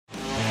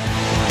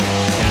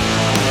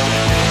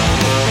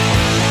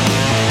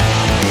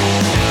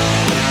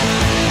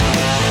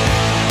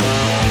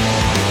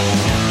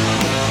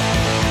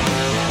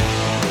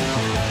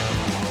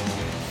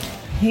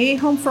Hey,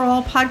 Home for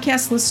All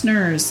podcast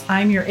listeners.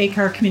 I'm your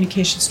ACAR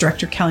Communications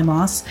Director, Kelly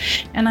Moss,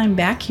 and I'm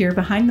back here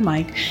behind the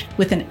mic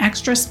with an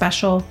extra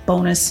special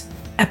bonus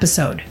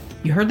episode.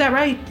 You heard that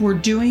right. We're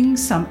doing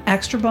some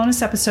extra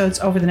bonus episodes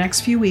over the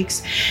next few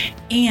weeks,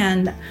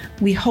 and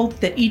we hope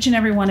that each and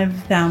every one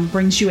of them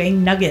brings you a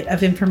nugget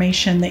of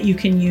information that you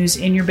can use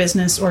in your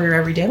business or your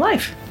everyday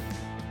life.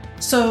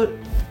 So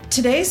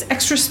today's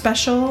extra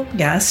special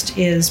guest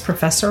is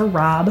Professor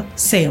Rob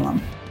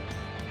Salem.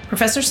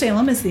 Professor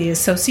Salem is the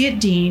Associate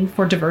Dean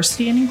for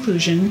Diversity and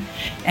Inclusion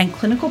and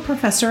Clinical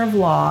Professor of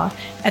Law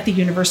at the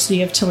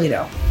University of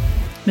Toledo.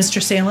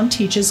 Mr. Salem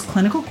teaches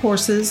clinical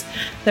courses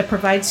that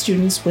provide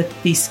students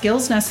with the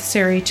skills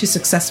necessary to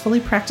successfully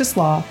practice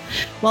law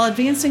while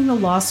advancing the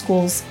law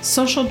school's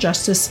social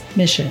justice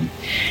mission.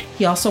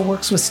 He also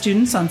works with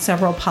students on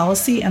several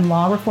policy and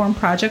law reform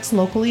projects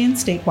locally and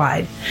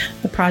statewide.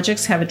 The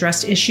projects have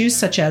addressed issues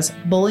such as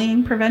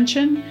bullying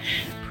prevention,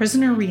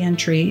 prisoner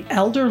reentry,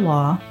 elder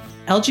law,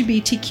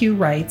 LGBTQ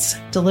rights,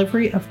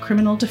 delivery of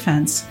criminal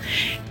defense,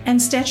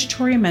 and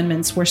statutory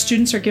amendments where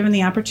students are given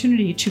the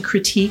opportunity to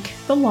critique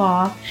the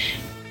law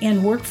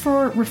and work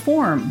for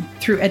reform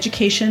through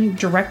education,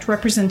 direct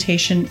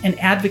representation, and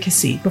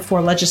advocacy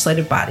before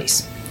legislative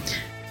bodies.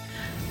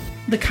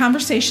 The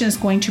conversation is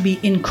going to be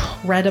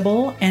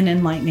incredible and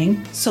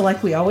enlightening, so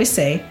like we always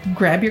say,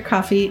 grab your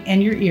coffee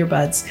and your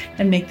earbuds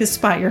and make this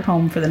spot your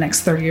home for the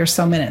next 30 or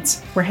so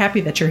minutes. We're happy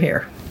that you're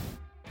here.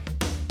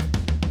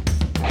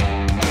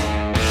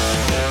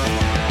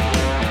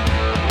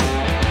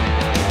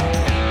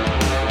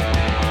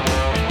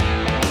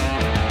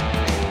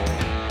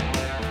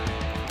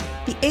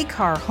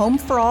 ACAR Home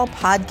for All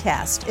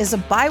podcast is a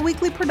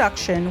bi-weekly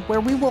production where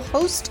we will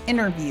host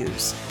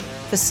interviews,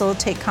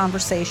 facilitate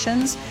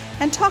conversations,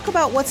 and talk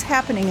about what's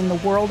happening in the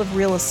world of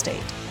real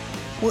estate.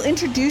 We'll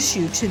introduce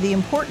you to the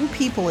important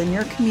people in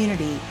your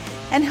community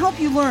and help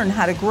you learn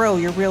how to grow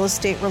your real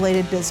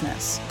estate-related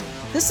business.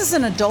 This is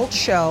an adult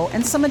show,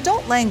 and some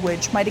adult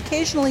language might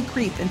occasionally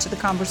creep into the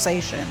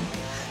conversation.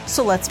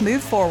 So let's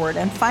move forward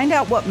and find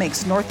out what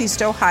makes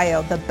Northeast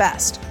Ohio the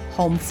best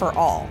home for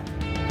all.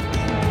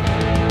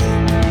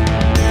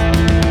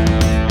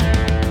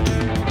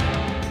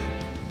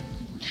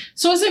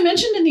 So as I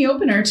mentioned in the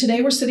opener,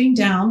 today we're sitting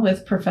down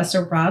with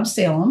Professor Rob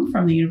Salem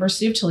from the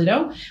University of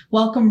Toledo.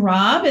 Welcome,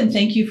 Rob, and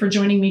thank you for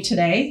joining me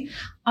today.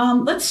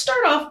 Let's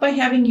start off by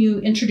having you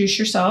introduce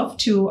yourself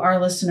to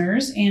our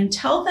listeners and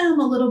tell them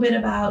a little bit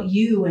about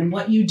you and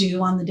what you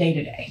do on the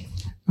day-to-day.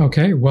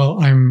 Okay,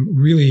 well, I'm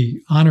really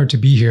honored to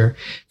be here.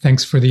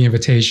 Thanks for the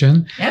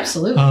invitation.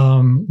 Absolutely.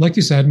 Like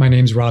you said, my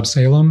name's Rob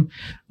Salem.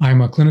 I'm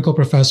a clinical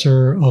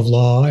professor of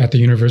law at the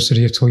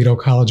University of Toledo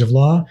College of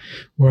Law,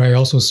 where I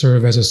also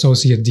serve as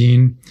Associate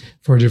Dean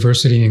for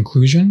Diversity and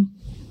Inclusion.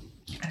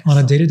 Excellent.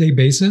 On a day-to-day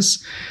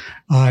basis,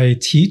 I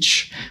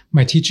teach.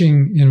 My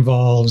teaching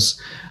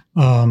involves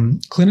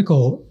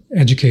clinical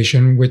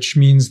education, which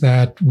means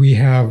that we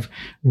have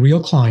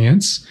real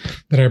clients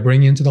that I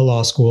bring into the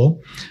law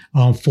school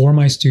for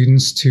my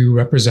students to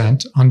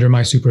represent under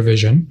my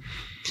supervision.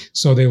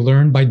 So they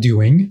learn by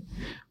doing,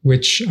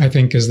 which I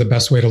think is the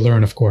best way to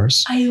learn, of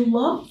course. I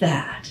love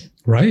that.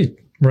 Right.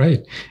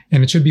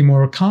 And it should be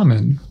more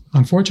common.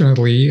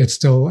 Unfortunately, it's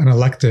still an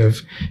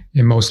elective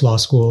in most law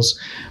schools,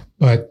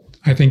 but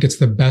I think it's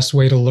the best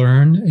way to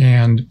learn.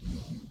 And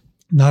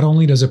not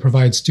only does it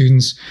provide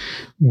students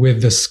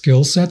with the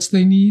skill sets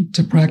they need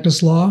to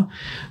practice law,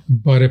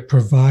 but it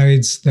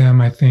provides them,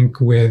 I think,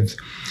 with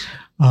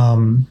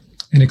an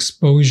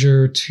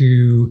exposure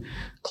to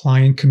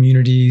client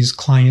communities,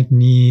 client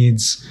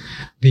needs,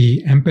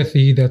 the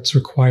empathy that's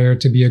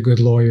required to be a good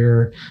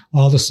lawyer,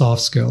 all the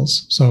soft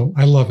skills. So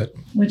I love it.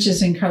 Which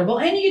is incredible.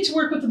 And you get to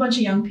work with a bunch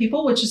of young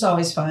people, which is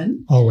always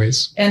fun.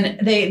 Always. And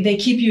they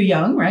keep you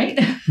young, right?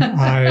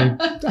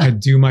 I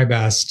do my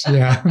best.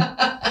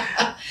 Yeah.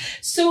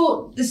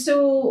 So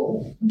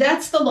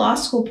that's the law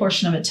school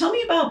portion of it. Tell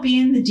me about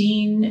being the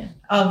dean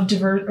of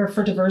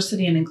for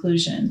diversity and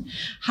inclusion.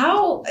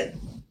 How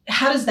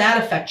does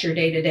that affect your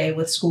day-to-day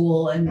with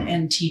school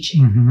and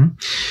teaching? Mm-hmm.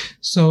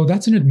 So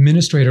that's an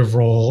administrative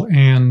role.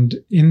 And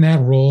in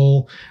that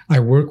role, I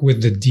work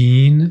with the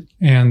dean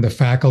and the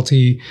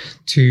faculty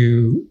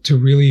to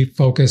really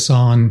focus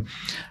on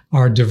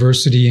our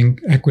diversity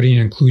and equity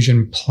and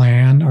inclusion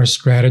plan, our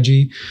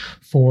strategy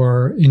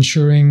for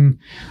ensuring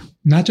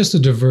not just a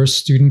diverse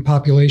student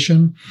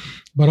population,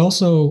 but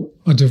also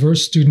a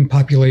diverse student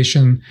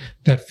population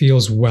that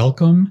feels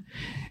welcome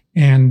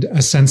and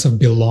a sense of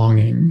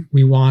belonging.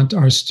 We want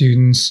our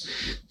students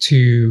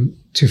to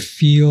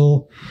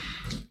feel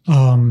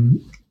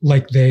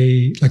like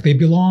they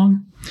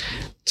belong,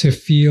 to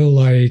feel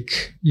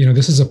like,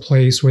 this is a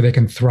place where they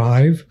can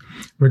thrive,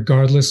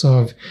 regardless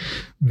of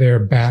their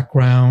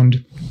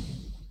background,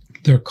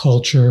 their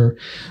culture,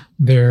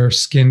 their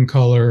skin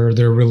color,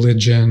 their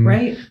religion,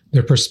 right,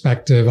 their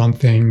perspective on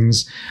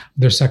things,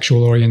 their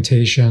sexual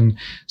orientation.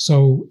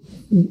 So,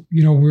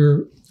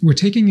 we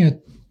take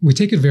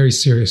it very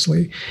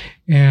seriously,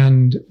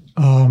 and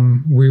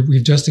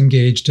we've just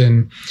engaged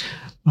in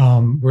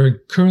we're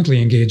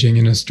currently engaging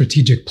in a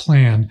strategic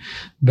plan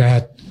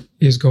that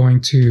is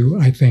going to,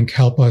 I think,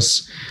 help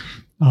us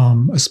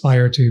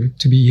aspire to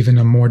be even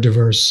a more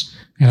diverse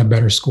and a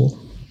better school.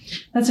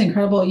 That's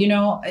incredible.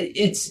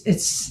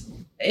 It's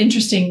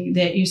interesting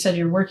that you said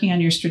you're working on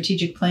your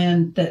strategic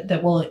plan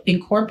that will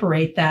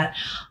incorporate that.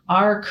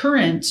 Our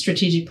current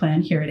strategic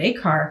plan here at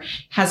ACAR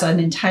has an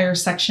entire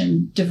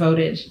section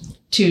devoted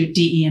to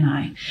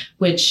DE&I,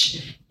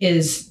 which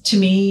is, to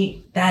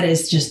me, that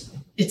is just,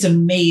 it's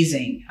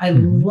amazing. I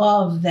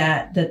love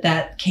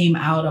that came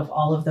out of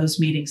all of those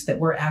meetings, that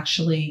we're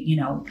actually,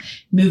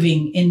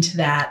 moving into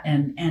that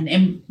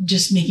and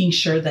just making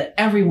sure that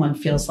everyone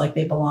feels like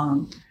they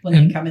belong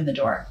when they come in the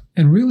door.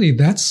 And really,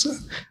 that's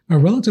a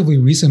relatively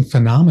recent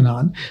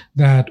phenomenon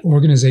that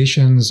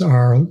organizations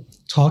are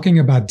talking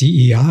about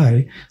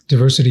DEI,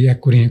 diversity,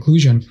 equity,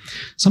 inclusion,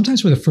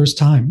 sometimes for the first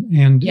time.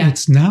 And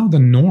it's now the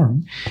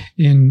norm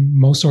in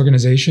most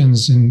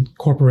organizations and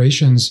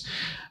corporations.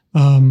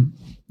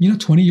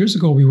 20 years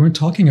ago, we weren't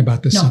talking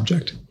about this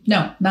subject.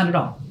 No, not at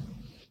all.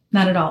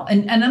 Not at all.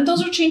 And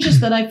those are changes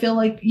that I feel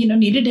like,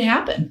 needed to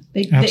happen.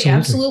 They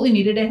absolutely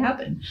needed to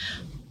happen.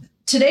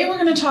 Today, we're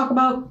going to talk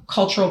about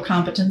cultural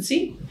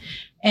competency.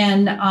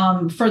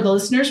 And for the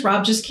listeners,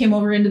 Rob just came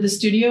over into the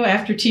studio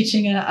after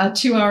teaching a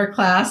 2-hour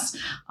class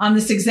on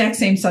this exact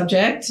same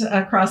subject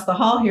across the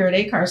hall here at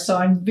ACAR. So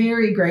I'm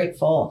very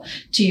grateful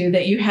to you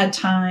that you had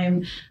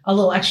time, a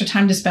little extra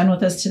time to spend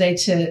with us today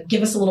to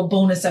give us a little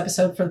bonus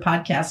episode for the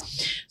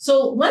podcast.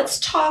 So let's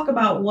talk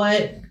about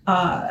what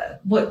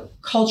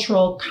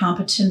cultural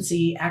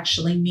competency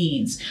actually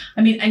means.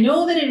 I mean, I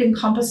know that it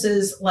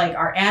encompasses like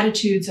our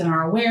attitudes and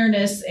our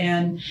awareness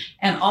and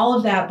all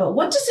of that, but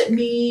what does it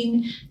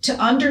mean to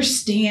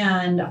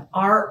understand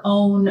our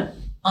own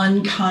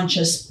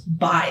unconscious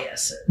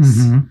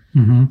biases?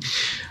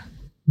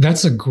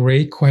 That's a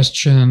great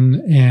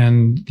question.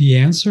 And the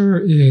answer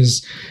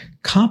is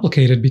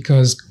complicated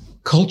because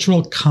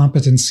cultural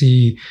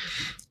competency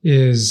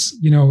is,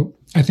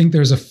 I think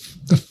there's a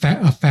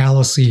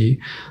fallacy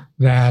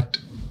that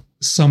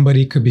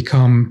somebody could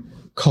become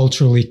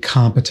culturally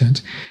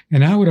competent.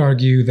 And I would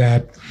argue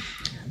that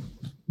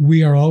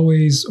we are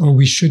always, or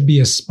we should be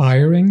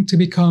aspiring to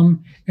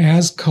become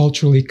as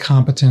culturally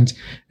competent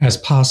as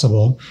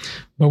possible,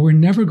 but we're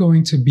never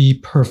going to be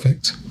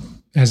perfect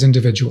as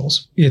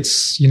individuals.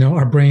 It's,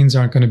 our brains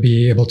aren't going to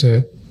be able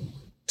to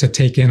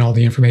take in all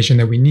the information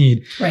that we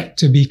need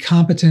to be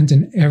competent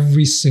in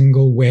every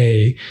single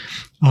way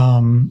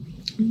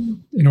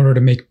in order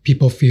to make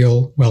people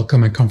feel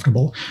welcome and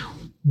comfortable.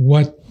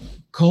 What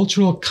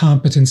cultural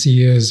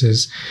competency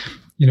is,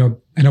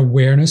 an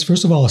awareness,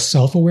 first of all, a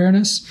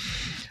self-awareness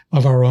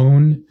of our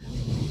own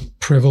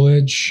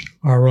privilege,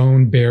 our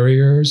own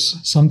barriers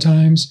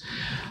sometimes,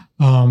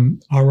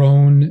 our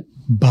own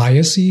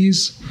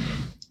biases,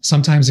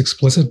 sometimes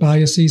explicit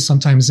biases,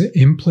 sometimes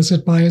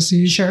implicit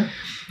biases. Sure.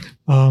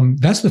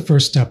 That's the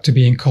first step to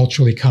being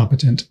culturally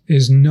competent,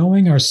 is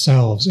knowing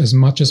ourselves as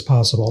much as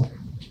possible.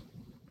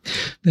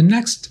 The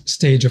next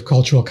stage of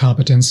cultural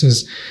competence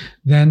is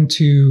then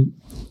to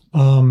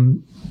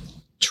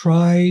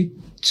try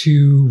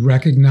to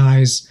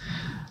recognize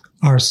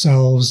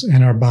ourselves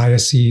and our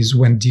biases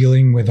when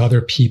dealing with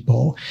other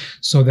people,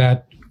 so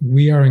that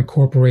we are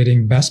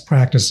incorporating best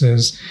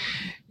practices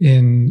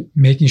in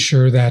making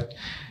sure that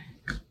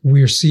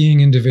we're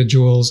seeing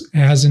individuals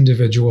as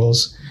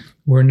individuals.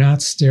 We're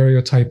not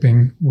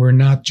stereotyping. We're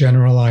not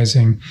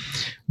generalizing.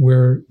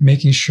 We're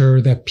making sure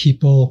that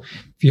people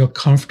feel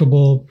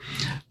comfortable,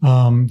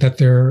 that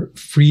they're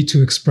free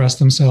to express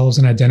themselves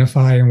and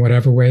identify in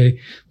whatever way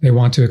they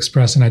want to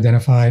express and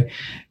identify,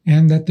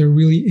 and that they're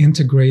really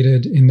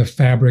integrated in the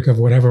fabric of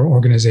whatever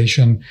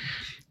organization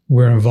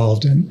we're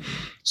involved in.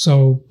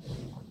 So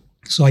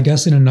I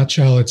guess in a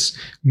nutshell, it's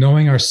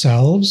knowing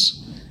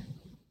ourselves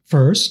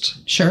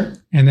first. Sure.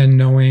 And then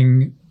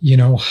knowing,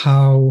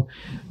 how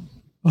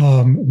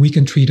we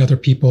can treat other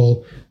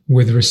people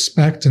with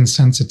respect and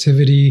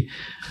sensitivity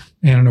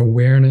and an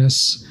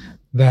awareness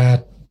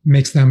that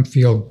makes them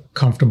feel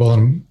comfortable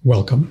and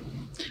welcome.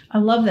 I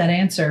love that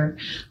answer.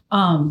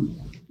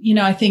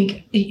 I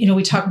think,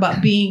 we talk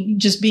about being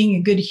a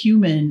good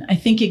human. I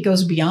think it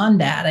goes beyond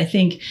that. I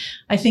think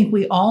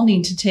we all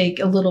need to take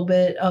a little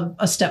bit of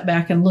a step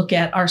back and look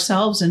at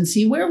ourselves and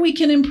see where we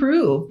can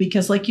improve.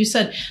 Because like you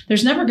said,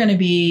 we're never going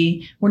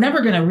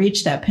to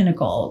reach that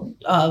pinnacle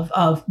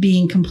of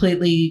being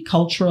completely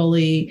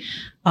culturally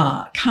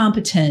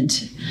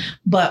competent.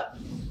 But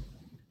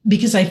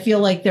because I feel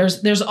like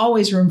there's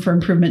always room for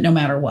improvement no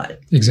matter what.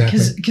 Exactly.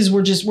 Because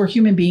we're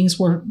human beings.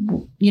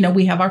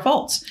 We have our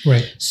faults.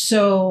 Right.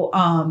 So,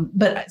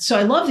 so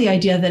I love the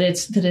idea that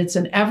it's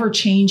an ever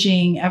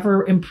changing,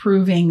 ever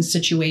improving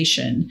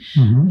situation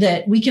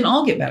that we can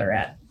all get better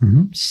at.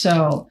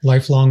 So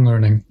lifelong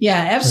learning.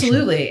 Yeah,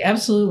 absolutely. Sure.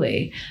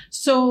 Absolutely.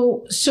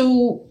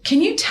 So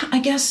can you, I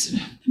guess,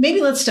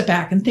 maybe let's step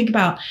back and think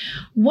about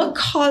what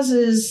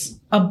causes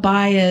a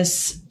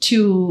bias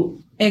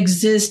to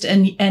exist,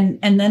 and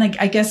then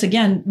I guess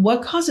again,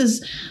 what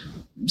causes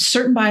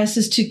certain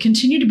biases to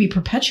continue to be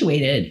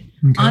perpetuated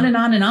on and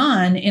on and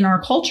on in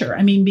our culture.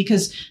 I mean,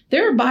 because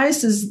there are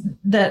biases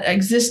that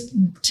exist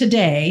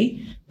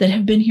today that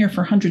have been here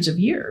for hundreds of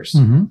years.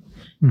 And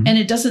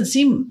it doesn't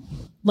seem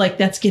like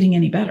that's getting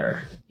any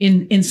better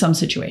in some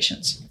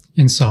situations.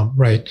 In some,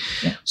 right.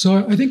 Yeah.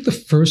 So I think the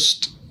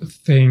first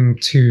thing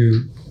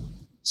to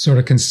sort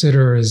of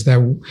consider is that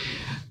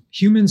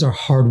humans are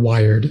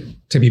hardwired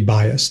to be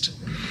biased.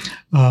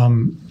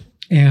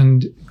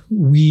 And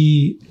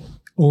we,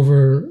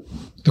 over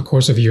the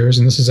course of years,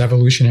 and this is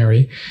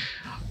evolutionary,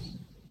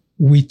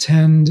 we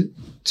tend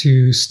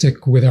to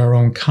stick with our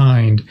own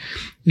kind.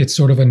 It's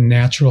sort of a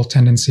natural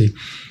tendency.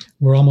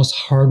 We're almost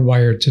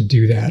hardwired to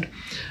do that.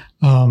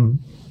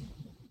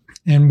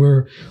 And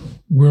we're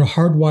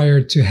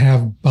hardwired to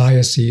have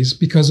biases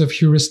because of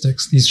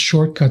heuristics, these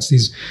shortcuts,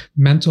 these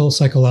mental,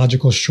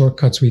 psychological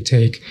shortcuts we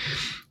take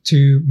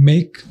to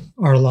make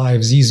our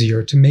lives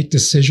easier, to make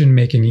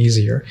decision-making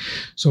easier.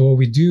 So what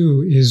we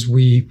do is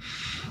we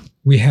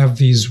have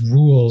these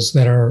rules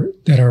that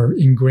are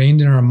ingrained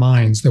in our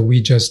minds that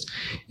we just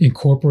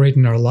incorporate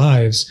in our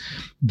lives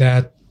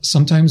that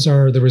sometimes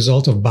are the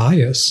result of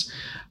bias,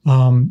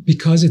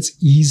 because it's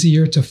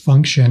easier to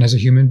function as a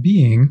human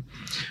being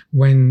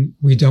when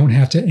we don't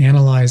have to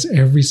analyze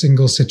every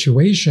single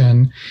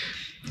situation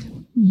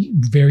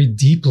very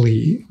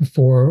deeply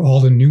for all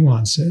the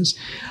nuances.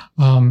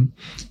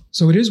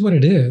 So it is what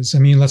it is. I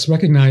mean, let's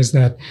recognize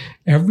that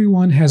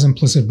everyone has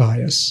implicit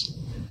bias.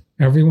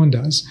 Everyone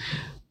does.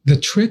 The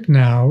trick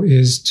now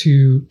is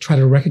to try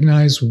to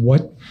recognize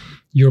what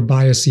your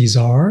biases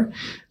are,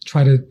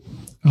 try to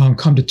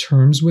come to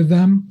terms with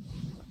them,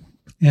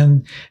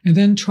 and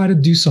then try to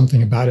do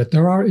something about it.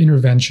 There are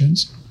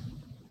interventions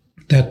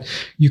that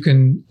you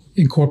can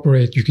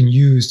incorporate, you can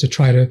use to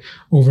try to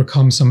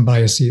overcome some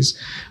biases.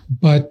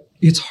 But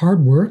it's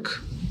hard work.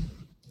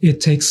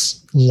 It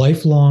takes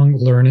lifelong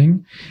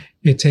learning.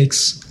 It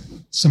takes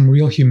some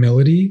real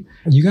humility.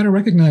 You got to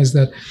recognize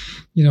that,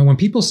 when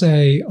people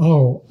say,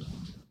 oh,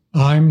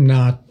 I'm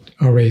not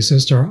a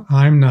racist or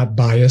I'm not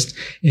biased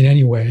in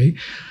any way,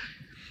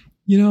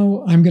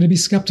 I'm going to be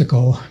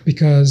skeptical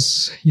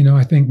because,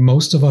 I think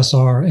most of us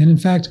are. And in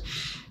fact,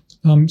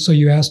 so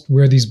you asked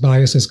where these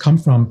biases come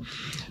from.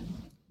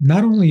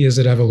 Not only is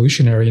it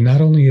evolutionary, not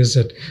only is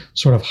it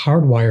sort of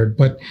hardwired,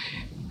 but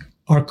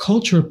our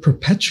culture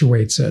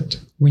perpetuates it.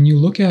 When you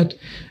look at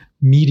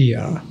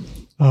media,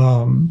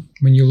 when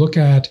you look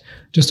at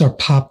just our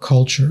pop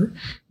culture,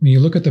 when you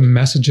look at the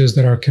messages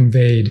that are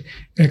conveyed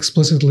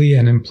explicitly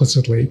and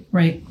implicitly,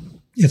 right?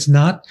 It's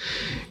not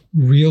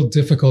real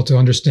difficult to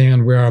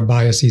understand where our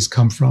biases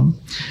come from.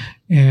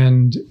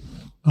 And,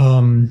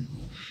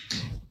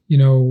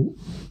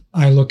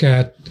 I look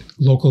at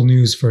local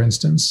news, for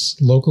instance,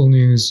 local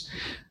news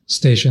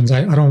stations.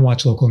 I don't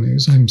watch local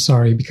news. I'm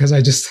sorry, because I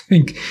just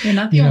think, you're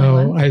not the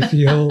only one.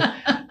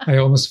 I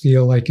almost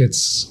feel like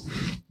it's,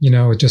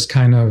 it just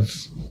kind of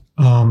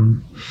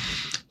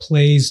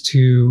plays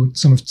to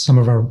some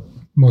of our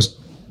most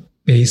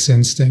base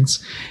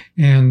instincts.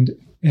 And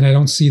I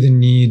don't see the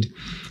need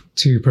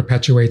to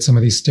perpetuate some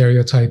of these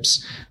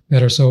stereotypes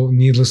that are so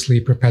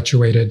needlessly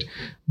perpetuated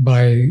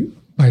by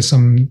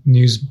some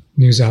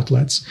news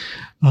outlets.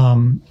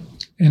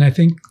 And I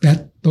think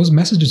that those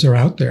messages are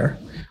out there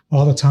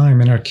all the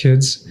time, and our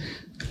kids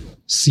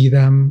see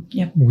them.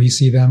 Yep. We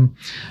see them.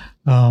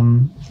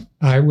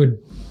 I would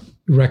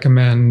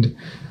recommend,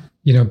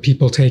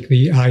 people take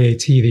the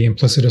IAT, the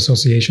implicit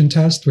association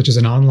test, which is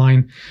an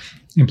online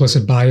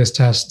implicit bias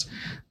test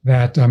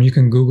that you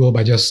can Google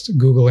by just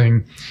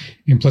Googling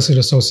implicit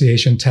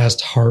association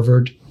test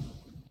Harvard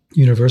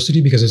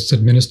University, because it's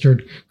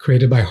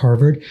created by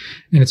Harvard.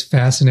 And it's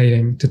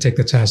fascinating to take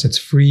the test. It's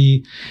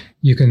free.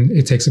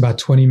 It takes about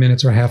 20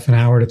 minutes or half an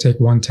hour to take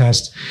one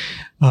test.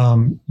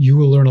 You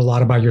will learn a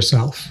lot about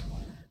yourself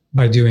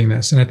by doing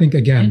this. And I think,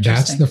 again,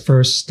 that's the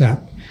first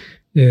step,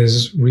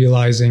 is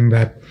realizing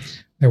that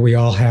we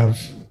all have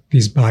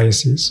these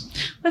biases.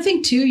 I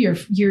think too, your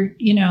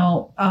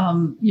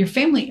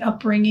family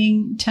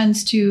upbringing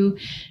tends to,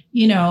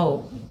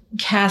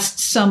 cast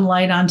some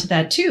light onto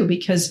that too,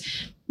 because,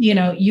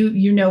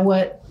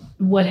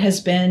 what has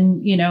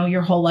been,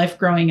 your whole life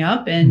growing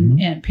up,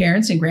 and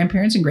parents and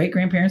grandparents and great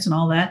grandparents and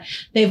all that,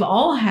 they've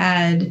all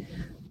had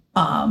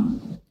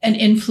an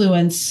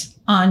influence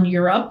on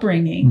your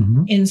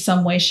upbringing in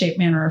some way, shape,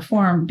 manner, or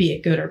form, be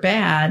it good or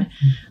bad.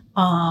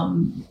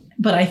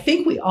 But I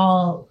think we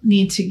all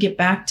need to get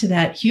back to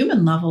that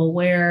human level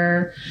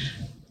where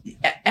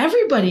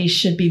everybody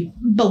should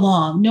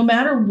belong, no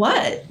matter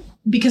what,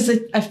 because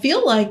I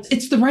feel like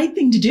it's the right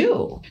thing to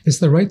do. It's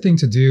the right thing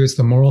to do. It's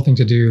the moral thing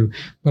to do.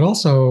 But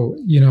also,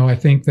 I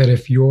think that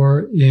if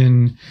you're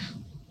in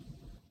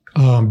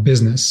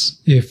business,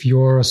 if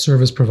you're a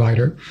service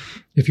provider,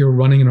 if you're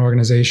running an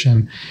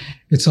organization,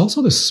 it's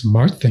also the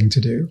smart thing to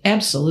do.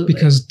 Absolutely.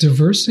 Because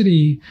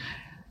diversity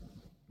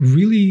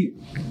really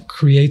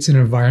creates an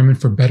environment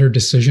for better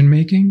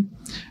decision-making,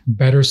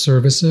 better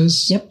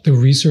services. Yep. The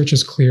research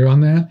is clear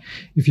on that.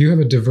 If you have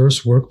a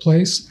diverse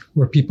workplace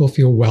where people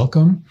feel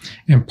welcome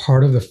and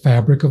part of the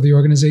fabric of the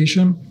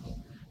organization,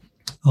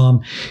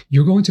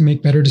 you're going to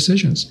make better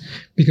decisions.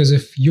 Because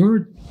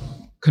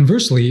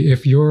conversely,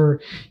 if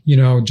you're,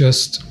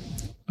 just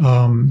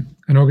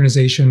an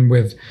organization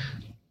with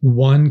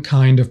one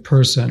kind of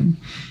person,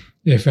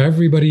 if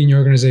everybody in your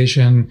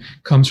organization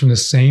comes from the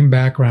same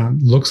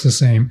background, looks the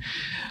same,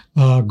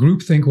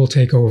 groupthink will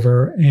take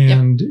over,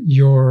 and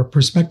your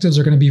perspectives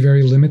are going to be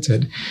very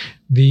limited.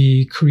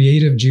 The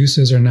creative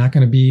juices are not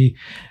going to be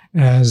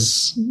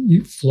as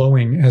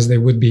flowing as they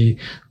would be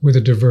with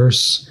a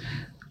diverse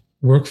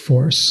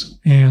workforce.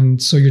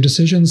 And so your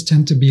decisions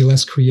tend to be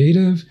less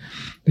creative.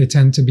 They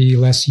tend to be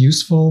less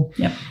useful.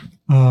 Yep.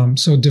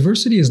 So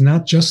diversity is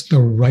not just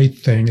the right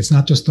thing. It's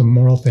not just the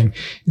moral thing.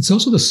 It's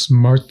also the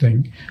smart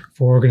thing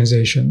for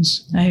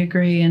organizations. I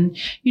agree. And,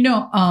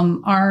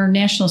 our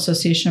National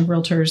Association of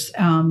Realtors,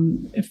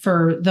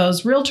 for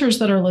those realtors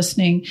that are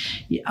listening,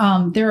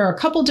 there are a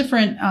couple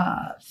different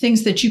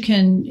things that you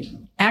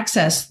can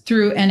access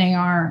through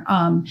NAR.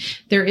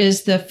 There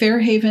is the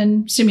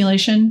Fairhaven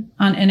simulation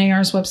on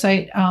NAR's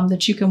website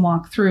that you can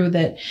walk through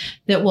that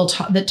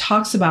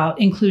talks about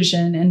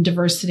inclusion and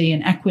diversity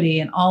and equity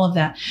and all of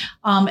that.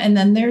 And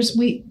then there's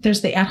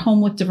the At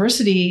Home with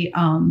Diversity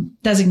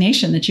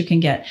designation that you can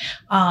get.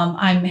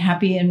 I'm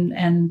happy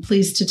and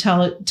pleased to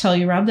tell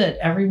you, Rob, that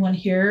everyone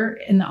here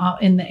in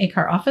the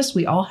ACAR office,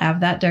 we all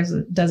have that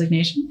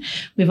designation.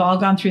 We've all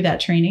gone through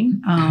that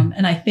training,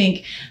 and I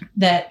think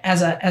that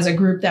as a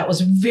group, that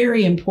was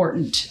very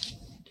important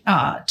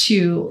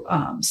to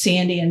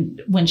Sandy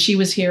and when she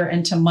was here,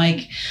 and to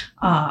Mike,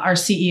 our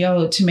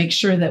CEO, to make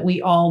sure that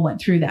we all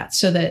went through that,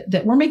 so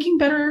that we're making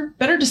better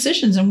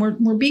decisions and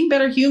we're being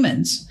better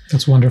humans.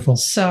 That's wonderful.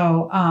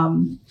 So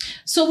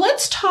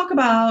let's talk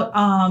about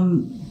a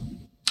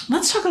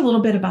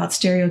little bit about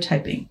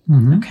stereotyping.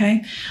 Mm-hmm.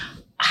 Okay.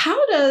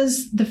 How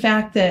does the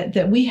fact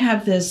that we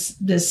have this,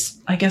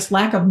 I guess,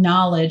 lack of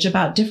knowledge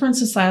about different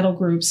societal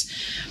groups,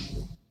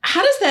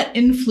 how does that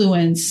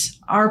influence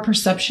our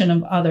perception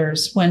of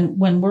others when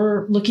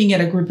we're looking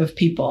at a group of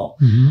people?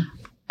 Mm-hmm.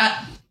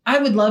 I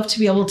would love to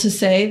be able to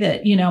say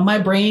that, my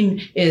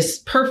brain is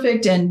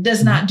perfect and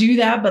does not do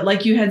that. But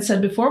like you had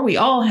said before, we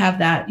all have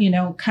that,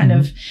 kind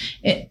of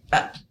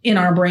in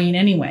our brain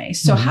anyway.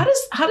 So how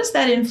does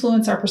that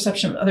influence our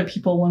perception of other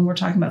people when we're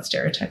talking about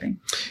stereotyping?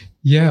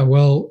 Yeah,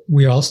 well,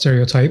 we all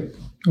stereotype.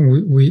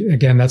 We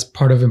again, that's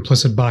part of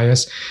implicit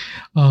bias.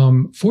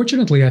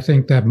 Fortunately, I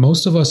think that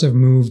most of us have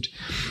moved,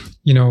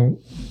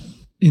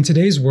 in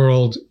today's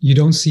world, you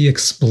don't see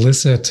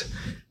explicit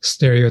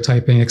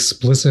stereotyping,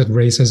 explicit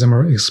racism,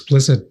 or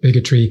explicit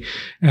bigotry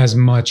as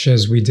much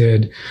as we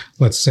did,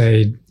 let's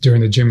say,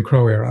 during the Jim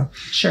Crow era.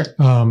 Sure.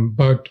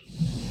 But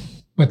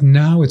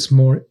now it's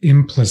more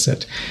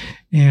implicit.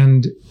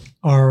 And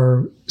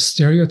our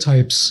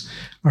stereotypes,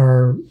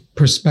 our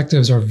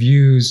perspectives, our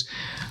views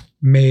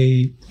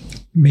may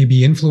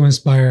be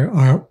influenced by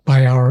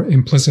our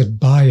implicit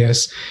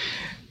bias.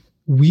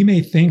 We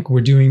may think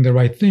we're doing the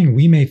right thing.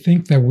 We may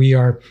think that we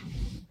are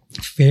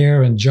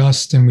fair and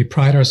just, and we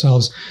pride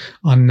ourselves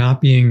on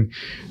not being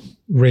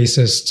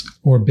racist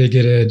or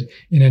bigoted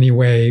in any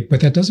way.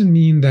 But that doesn't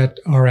mean that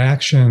our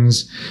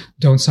actions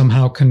don't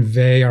somehow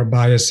convey our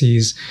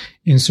biases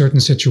in certain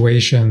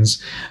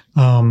situations.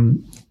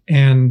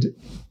 And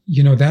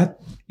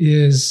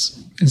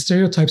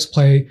stereotypes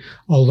play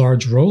a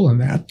large role in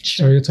that.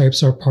 Sure.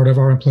 Stereotypes are part of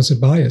our implicit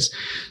bias.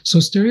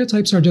 So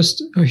stereotypes are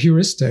just a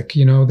heuristic.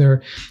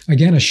 They're,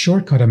 again, a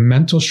shortcut, a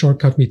mental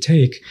shortcut we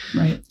take,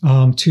 right,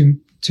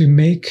 to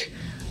make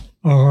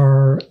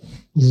our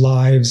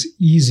lives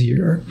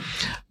easier.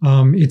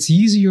 It's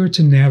easier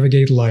to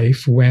navigate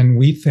life when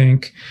we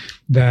think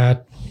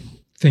that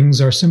things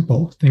are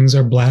simple, things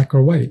are black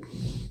or white.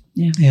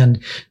 Yeah.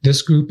 And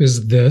this group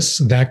is this,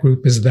 that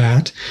group is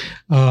that.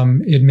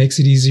 It makes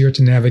it easier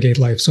to navigate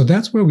life. So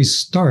that's where we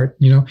start,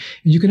 and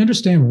you can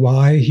understand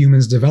why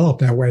humans develop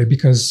that way,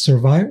 because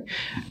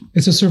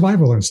it's a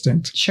survival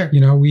instinct. Sure.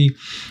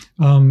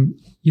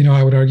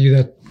 I would argue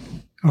that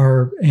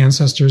our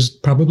ancestors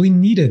probably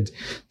needed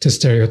to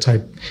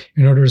stereotype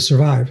in order to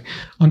survive.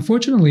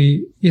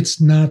 Unfortunately,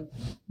 it's not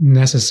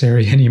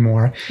necessary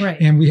anymore.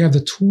 Right. And we have the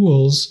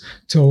tools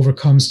to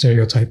overcome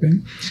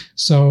stereotyping.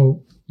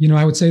 So,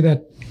 I would say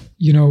that,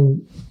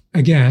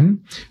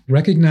 again,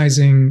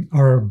 recognizing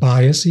our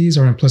biases,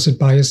 our implicit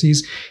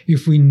biases,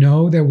 if we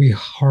know that we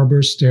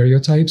harbor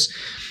stereotypes,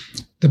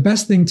 the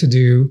best thing to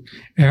do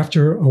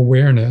after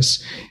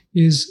awareness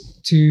is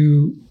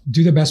to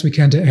do the best we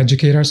can to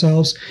educate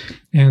ourselves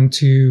and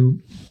to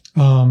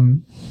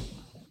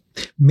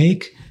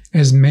make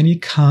as many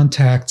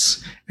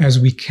contacts as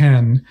we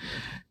can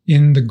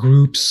in the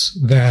groups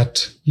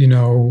that,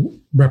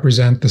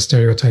 represent the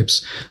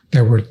stereotypes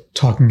that we're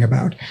talking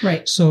about.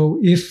 Right. So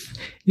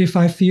if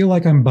I feel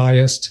like I'm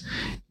biased,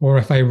 or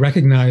if I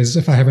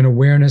have an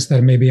awareness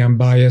that maybe I'm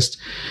biased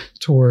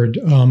toward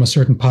a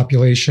certain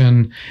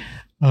population,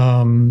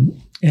 and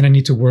I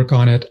need to work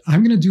on it,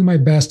 I'm going to do my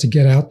best to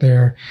get out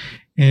there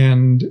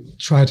and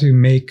try to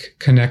make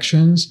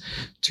connections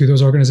to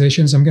those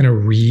organizations. I'm going to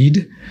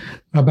read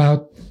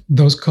about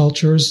those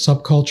cultures,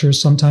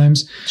 subcultures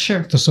sometimes,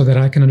 Sure. so that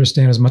I can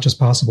understand as much as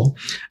possible.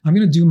 I'm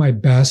going to do my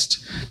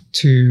best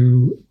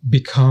to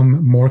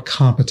become more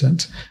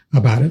competent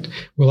about it.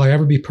 Will I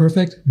ever be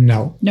perfect?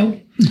 No. Nope.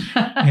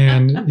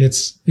 And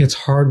it's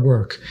hard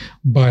work,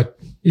 but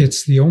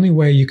it's the only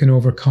way you can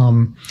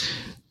overcome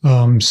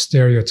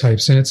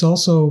stereotypes. And it's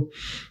also,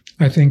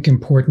 I think,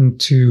 important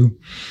to,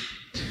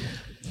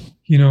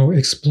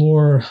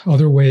 explore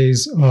other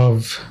ways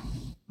of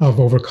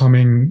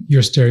overcoming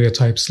your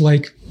stereotypes.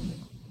 Like,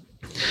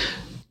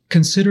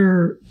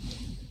 consider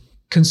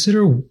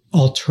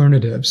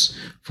alternatives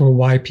for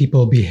why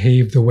people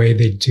behave the way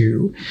they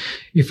do.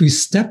 If we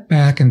step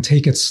back and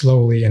take it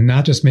slowly and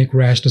not just make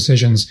rash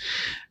decisions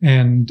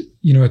and,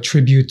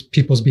 attribute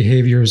people's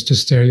behaviors to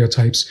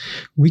stereotypes,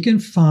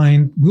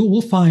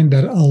 we'll find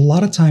that a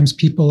lot of times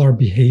people are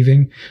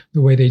behaving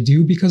the way they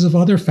do because of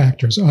other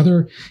factors,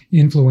 other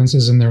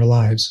influences in their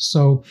lives.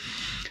 So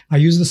I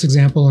used this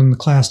example in the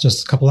class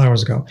just a couple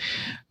hours ago.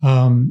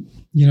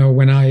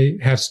 When I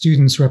have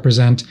students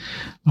represent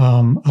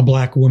a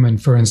Black woman,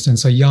 for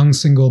instance, a young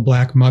single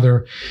Black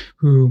mother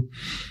who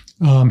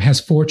has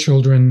 4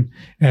 children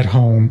at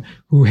home,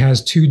 who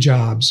has 2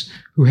 jobs,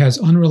 who has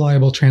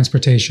unreliable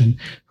transportation,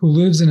 who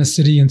lives in a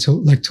city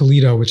like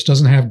Toledo, which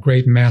doesn't have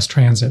great mass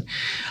transit,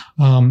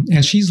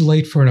 and she's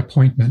late for an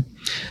appointment.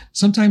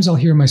 Sometimes I'll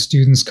hear my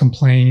students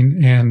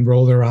complain and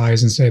roll their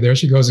eyes and say, there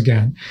she goes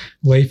again,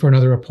 late for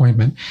another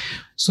appointment.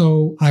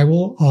 So I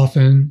will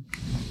often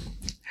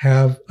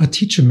have a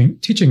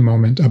teaching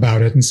moment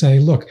about it and say,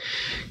 look,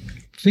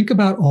 think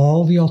about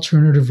all the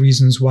alternative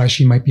reasons why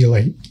she might be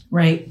late.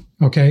 Right.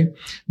 Okay.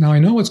 Now I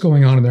know what's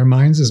going on in their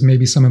minds is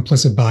maybe some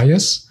implicit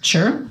bias.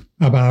 Sure.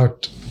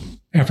 About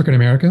African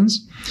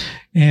Americans.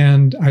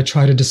 And I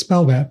try to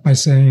dispel that by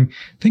saying,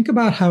 think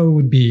about how it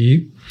would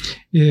be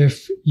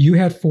if you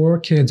had 4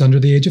 kids under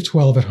the age of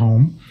 12 at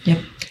home. Yep.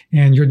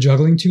 And you're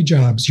juggling 2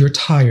 jobs. You're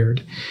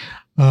tired.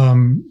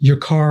 Your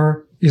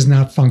car is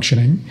not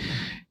functioning.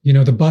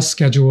 The bus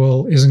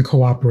schedule isn't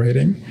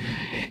cooperating,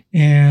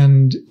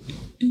 and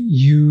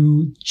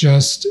you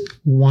just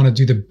want to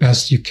do the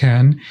best you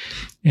can,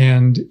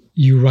 and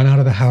you run out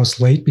of the house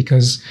late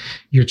because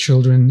your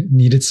children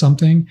needed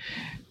something.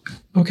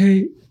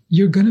 Okay,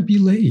 you're going to be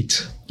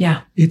late.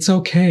 Yeah. It's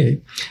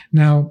okay.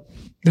 Now,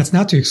 that's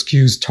not to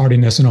excuse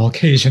tardiness on all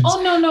occasions.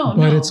 Oh, no.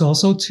 But it's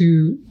also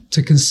to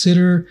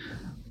consider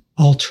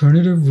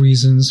alternative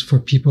reasons for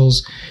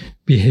people's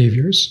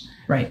behaviors.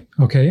 Right.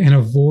 Okay. And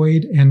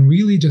avoid and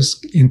really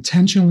just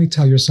intentionally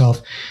tell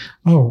yourself,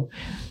 oh,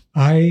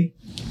 I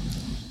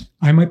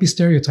might be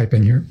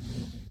stereotyping here.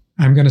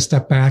 I'm going to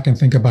step back and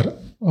think about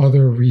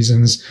other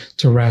reasons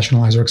to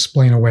rationalize or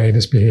explain away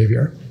this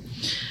behavior.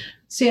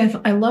 See,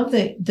 I love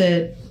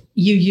that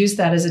you use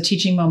that as a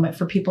teaching moment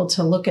for people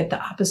to look at the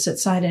opposite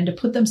side and to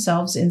put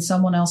themselves in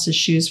someone else's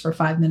shoes for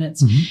 5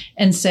 minutes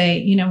and say,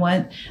 you know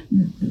what,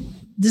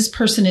 this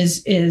person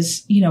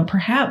is,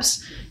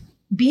 perhaps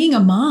being a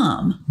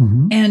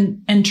mom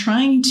and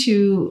trying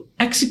to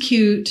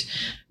execute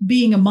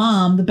being a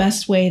mom the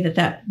best way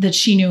that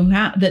she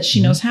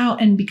knows how.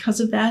 And because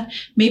of that,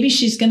 maybe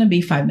she's going to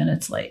be 5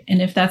 minutes late. And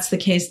if that's the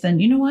case, then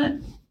you know what?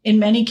 In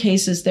many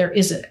cases,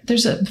 there's a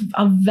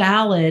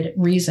valid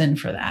reason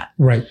for that.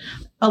 Right.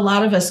 A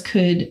lot of us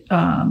could,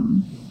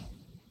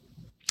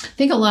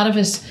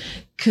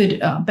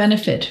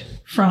 benefit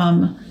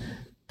from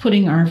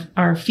putting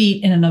our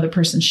feet in another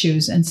person's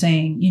shoes and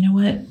saying, you know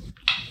what?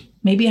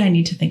 Maybe I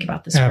need to think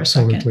about this for a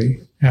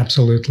second.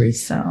 Absolutely.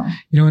 So,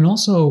 and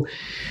also,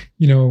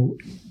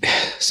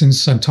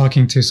 since I'm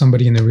talking to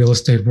somebody in the real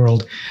estate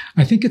world,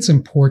 I think it's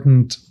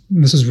important,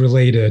 and this is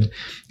related,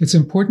 it's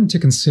important to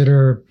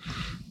consider,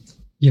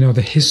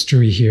 the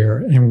history here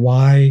and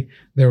why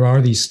there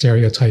are these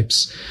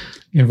stereotypes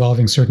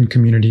involving certain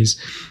communities.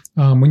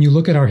 When you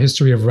look at our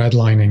history of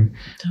redlining,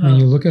 when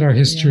you look at our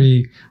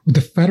history with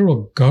the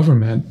federal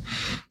government,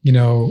 in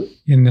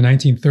the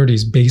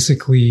 1930s,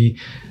 basically,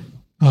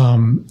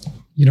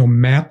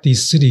 mapped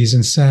these cities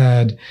and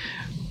said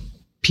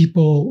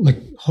people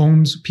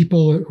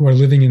who are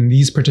living in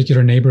these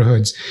particular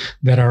neighborhoods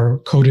that are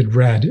coded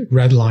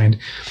redlined,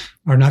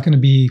 are not going to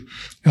be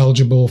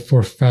eligible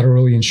for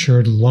federally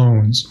insured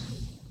loans.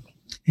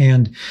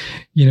 And,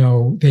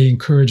 they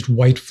encouraged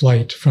white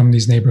flight from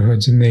these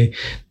neighborhoods. And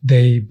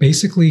they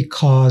basically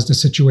caused a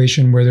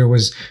situation where there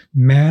was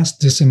mass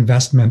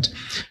disinvestment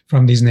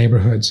from these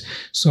neighborhoods.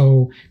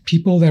 So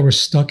people that were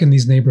stuck in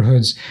these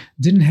neighborhoods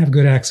didn't have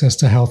good access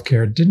to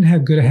healthcare, didn't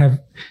have good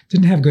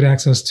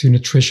access to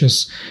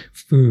nutritious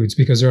foods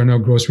because there are no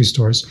grocery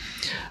stores,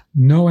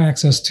 no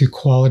access to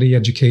quality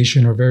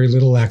education or very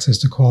little access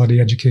to quality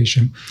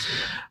education,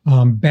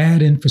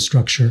 bad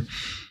infrastructure.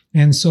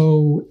 And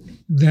so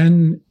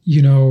then,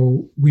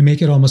 we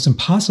make it almost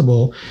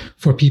impossible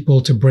for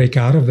people to break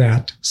out of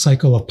that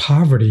cycle of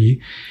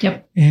poverty.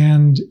 Yep.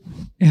 And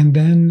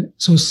then,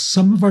 so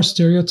some of our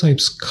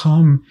stereotypes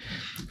come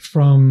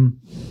from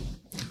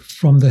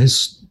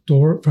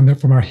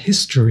our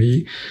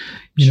history.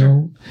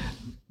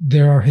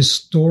 There are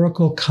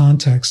historical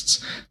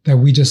contexts that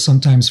we just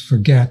sometimes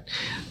forget.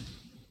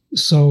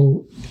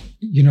 So,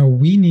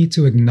 we need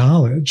to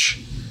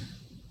acknowledge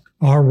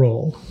our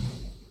role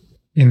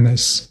in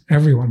this.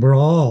 Everyone, we're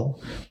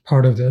all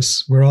part of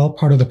this. We're all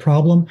part of the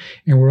problem,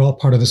 and we're all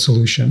part of the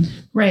solution.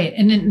 Right.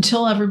 And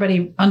until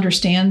everybody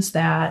understands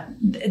that,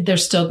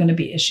 there's still going to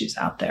be issues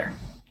out there.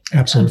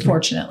 Absolutely.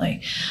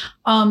 Unfortunately.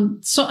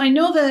 So I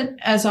know that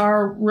as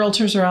our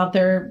realtors are out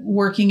there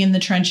working in the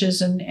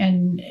trenches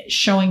and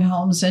showing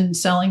homes and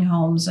selling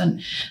homes,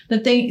 and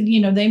that they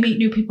meet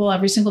new people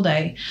every single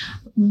day.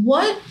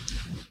 What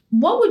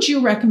would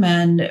you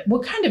recommend?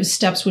 What kind of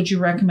steps would you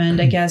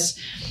recommend, I guess,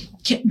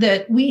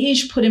 that we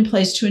each put in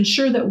place to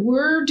ensure that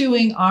we're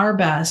doing our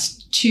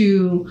best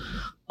to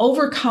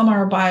overcome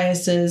our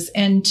biases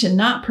and to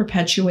not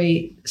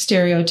perpetuate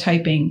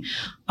stereotyping?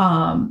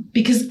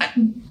 Because,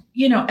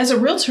 as a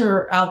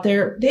realtor out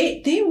there,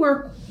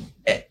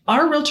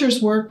 our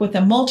realtors work with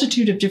a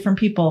multitude of different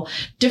people,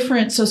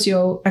 different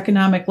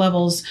socioeconomic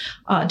levels,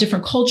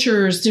 different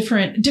cultures,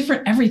 different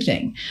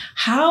everything.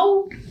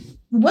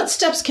 What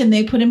steps can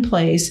they put in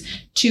place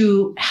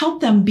to help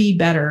them be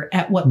better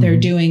at what they're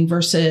doing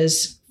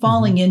versus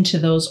falling into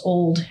those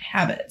old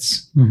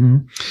habits?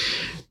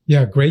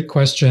 Yeah, great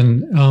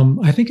question.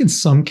 I think in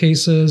some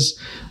cases,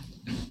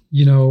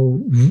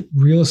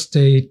 real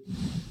estate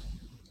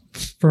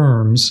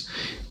firms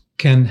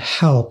can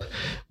help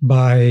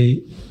by,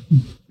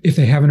 if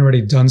they haven't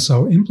already done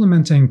so,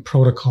 implementing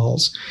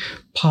protocols,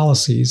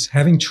 policies,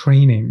 having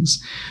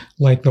trainings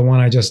like the one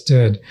I just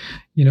did.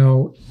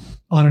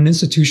 On an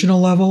institutional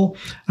level,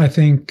 I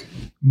think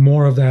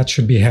more of that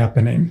should be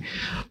happening.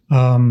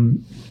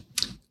 On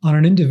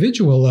an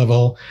individual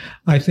level,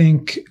 I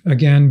think,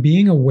 again,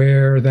 being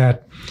aware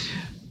that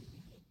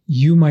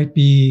you might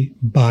be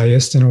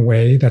biased in a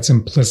way that's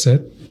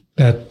implicit,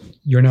 that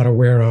you're not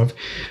aware of,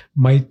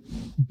 might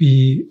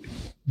be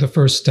the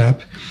first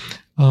step.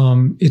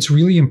 It's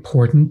really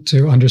important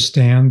to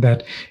understand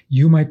that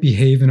you might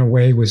behave in a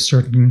way with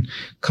certain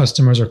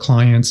customers or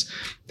clients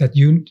that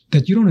you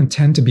don't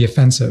intend to be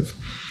offensive.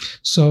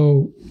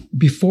 So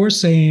before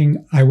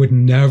saying I would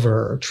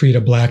never treat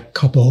a Black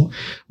couple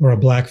or a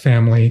Black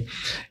family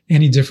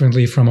any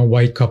differently from a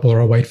white couple or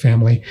a white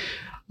family,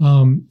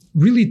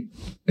 really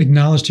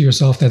acknowledge to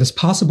yourself that it's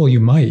possible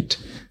you might,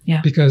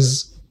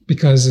 because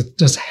it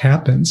just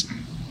happens,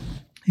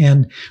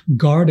 and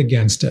guard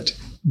against it.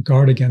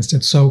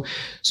 So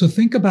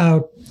think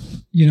about,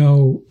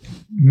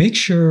 make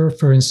sure,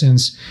 for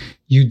instance,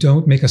 you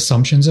don't make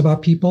assumptions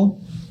about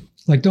people.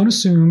 Like, don't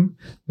assume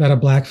that a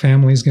Black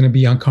family is going to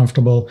be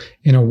uncomfortable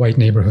in a white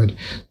neighborhood.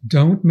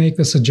 Don't make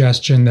the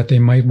suggestion that they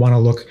might want to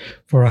look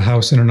for a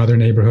house in another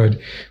neighborhood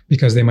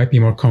because they might be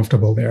more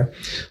comfortable there.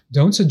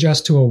 Don't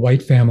suggest to a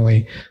white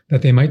family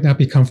that they might not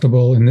be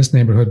comfortable in this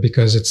neighborhood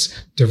because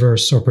it's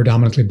diverse or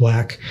predominantly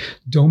Black.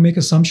 Don't make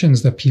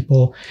assumptions that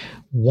people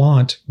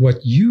want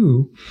what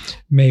you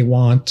may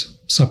want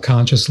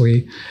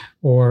subconsciously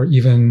or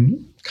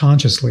even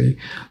consciously.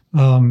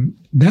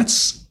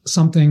 That's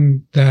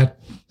something that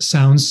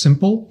sounds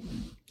simple,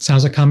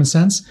 sounds like common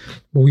sense,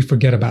 but we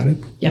forget about it.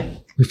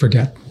 Yep. We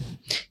forget.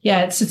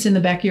 Yeah, it sits in the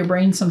back of your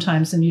brain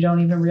sometimes, and you don't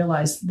even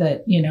realize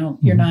that,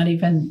 you're not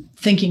even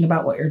thinking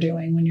about what you're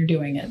doing when you're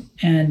doing it.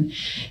 And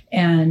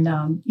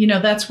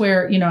that's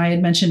where, I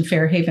had mentioned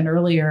Fairhaven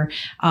earlier,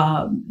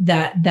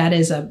 that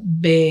is a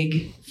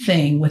big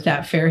thing with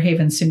that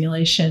Fairhaven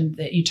simulation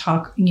that you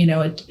talk,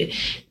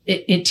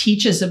 it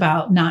teaches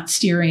about not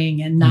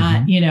steering and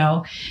not,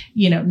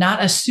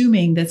 not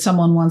assuming that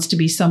someone wants to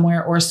be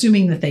somewhere or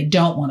assuming that they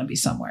don't want to be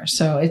somewhere.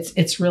 So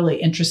it's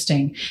really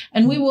interesting.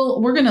 And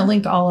we're going to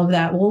link all of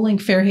that. We'll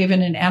link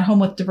Fairhaven and At Home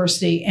with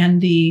Diversity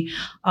and the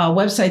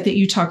website that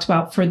you talked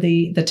about for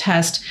the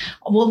test.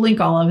 We'll link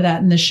all of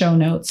that in the show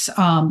notes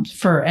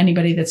for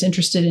anybody that's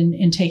interested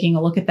in taking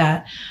a look at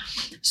that.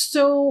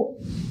 So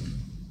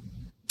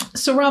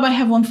Rob, I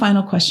have one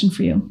final question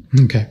for you.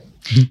 Okay.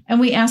 And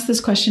we ask this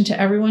question to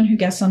everyone who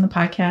guests on the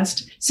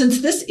podcast.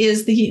 Since this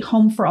is the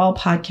Home for All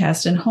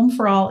podcast, and Home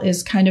for All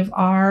is kind of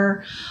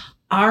our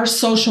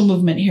social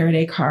movement here at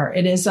ACAR.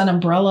 It is an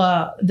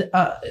umbrella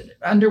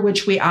under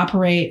which we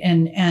operate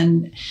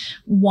and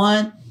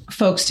want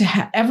folks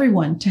to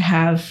everyone to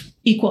have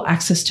equal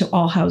access to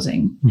all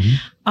housing.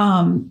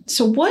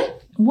 So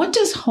what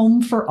does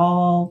Home for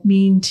All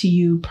mean to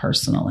you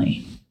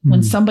personally?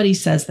 When somebody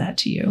says that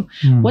to you,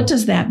 what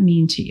does that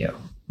mean to you?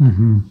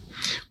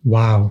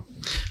 Wow.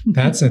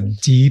 That's a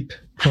deep,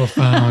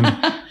 profound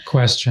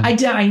question.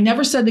 I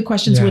never said the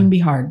questions wouldn't be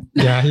hard.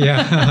 Yeah.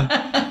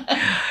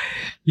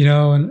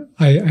 And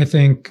I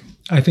think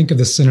of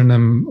the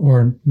synonym,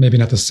 or maybe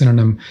not the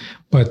synonym,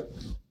 but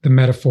the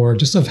metaphor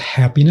just of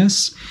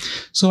happiness.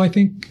 So I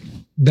think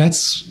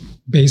that's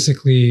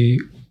basically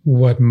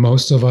what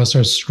most of us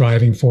are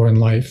striving for in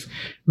life,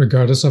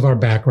 regardless of our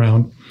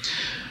background.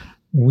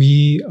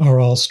 We are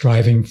all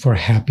striving for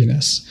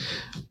happiness.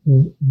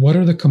 What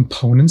are the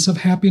components of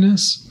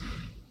happiness?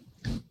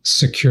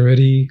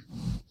 Security,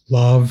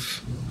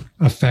 love,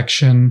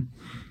 affection,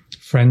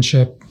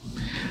 friendship,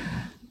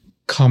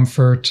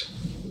 comfort,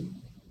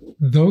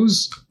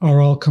 those are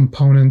all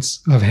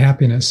components of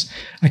happiness.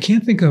 I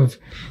can't think of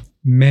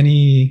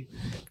many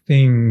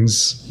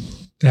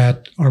things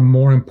that are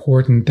more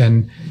important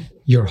than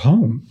your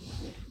home.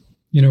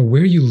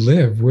 Where you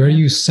live, where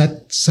you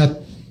set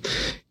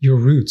your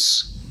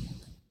roots,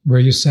 where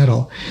you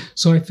settle.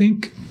 So I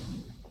think,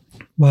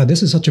 wow,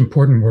 this is such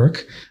important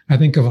work. I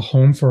think of a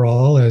home for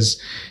all as,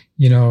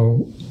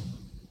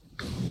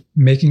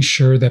 making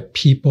sure that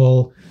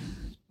people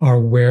are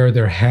where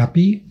they're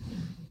happy,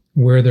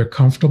 where they're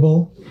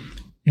comfortable,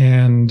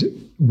 and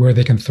where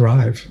they can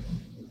thrive.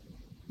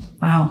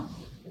 Wow.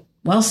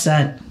 Well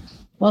said.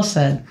 Well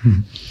said.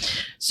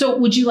 So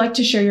would you like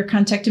to share your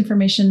contact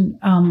information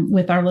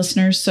with our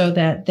listeners so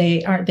that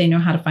they know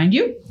how to find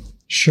you?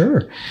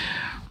 Sure.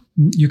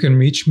 You can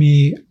reach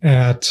me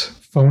at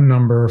phone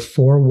number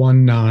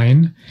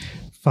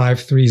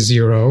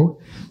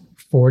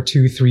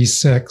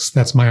 419-530-4236.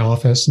 That's my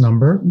office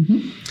number.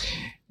 Mm-hmm.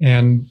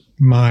 And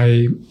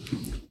my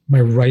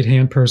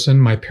right-hand person,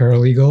 my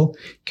paralegal,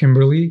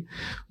 Kimberly,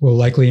 will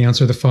likely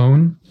answer the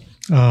phone.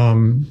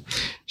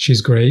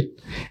 She's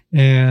great.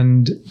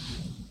 And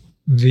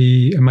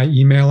my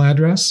email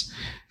address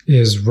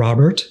is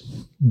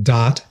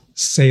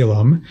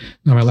robert.salem.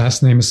 Now, my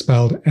last name is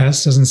spelled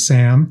S as in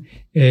Sam,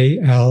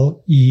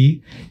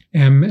 A-L-E-M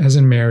as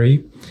in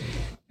Mary,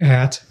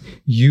 at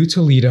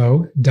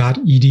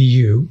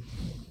utoledo.edu.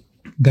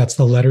 That's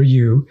the letter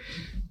U,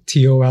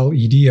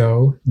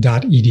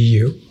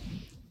 TOLEDO.edu.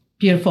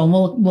 Beautiful. And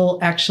we'll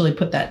actually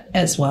put that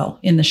as well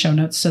in the show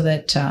notes so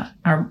that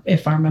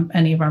if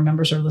any of our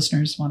members or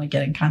listeners want to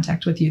get in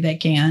contact with you, they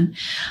can.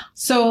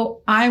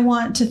 So I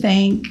want to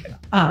thank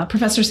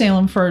Professor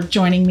Salem for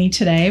joining me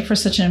today for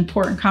such an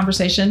important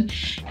conversation.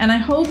 And I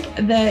hope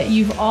that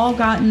you've all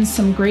gotten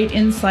some great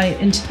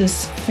insight into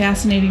this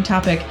fascinating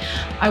topic.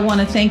 I want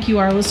to thank you,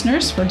 our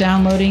listeners, for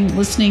downloading,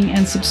 listening,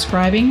 and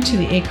subscribing to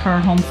the ACAR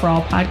Home for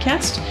All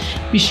podcast.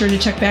 Be sure to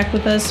check back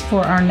with us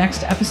for our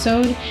next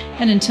episode.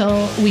 And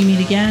until we meet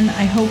again,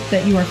 I hope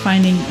that you are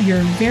finding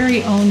your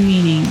very own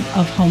meaning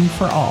of home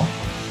for all.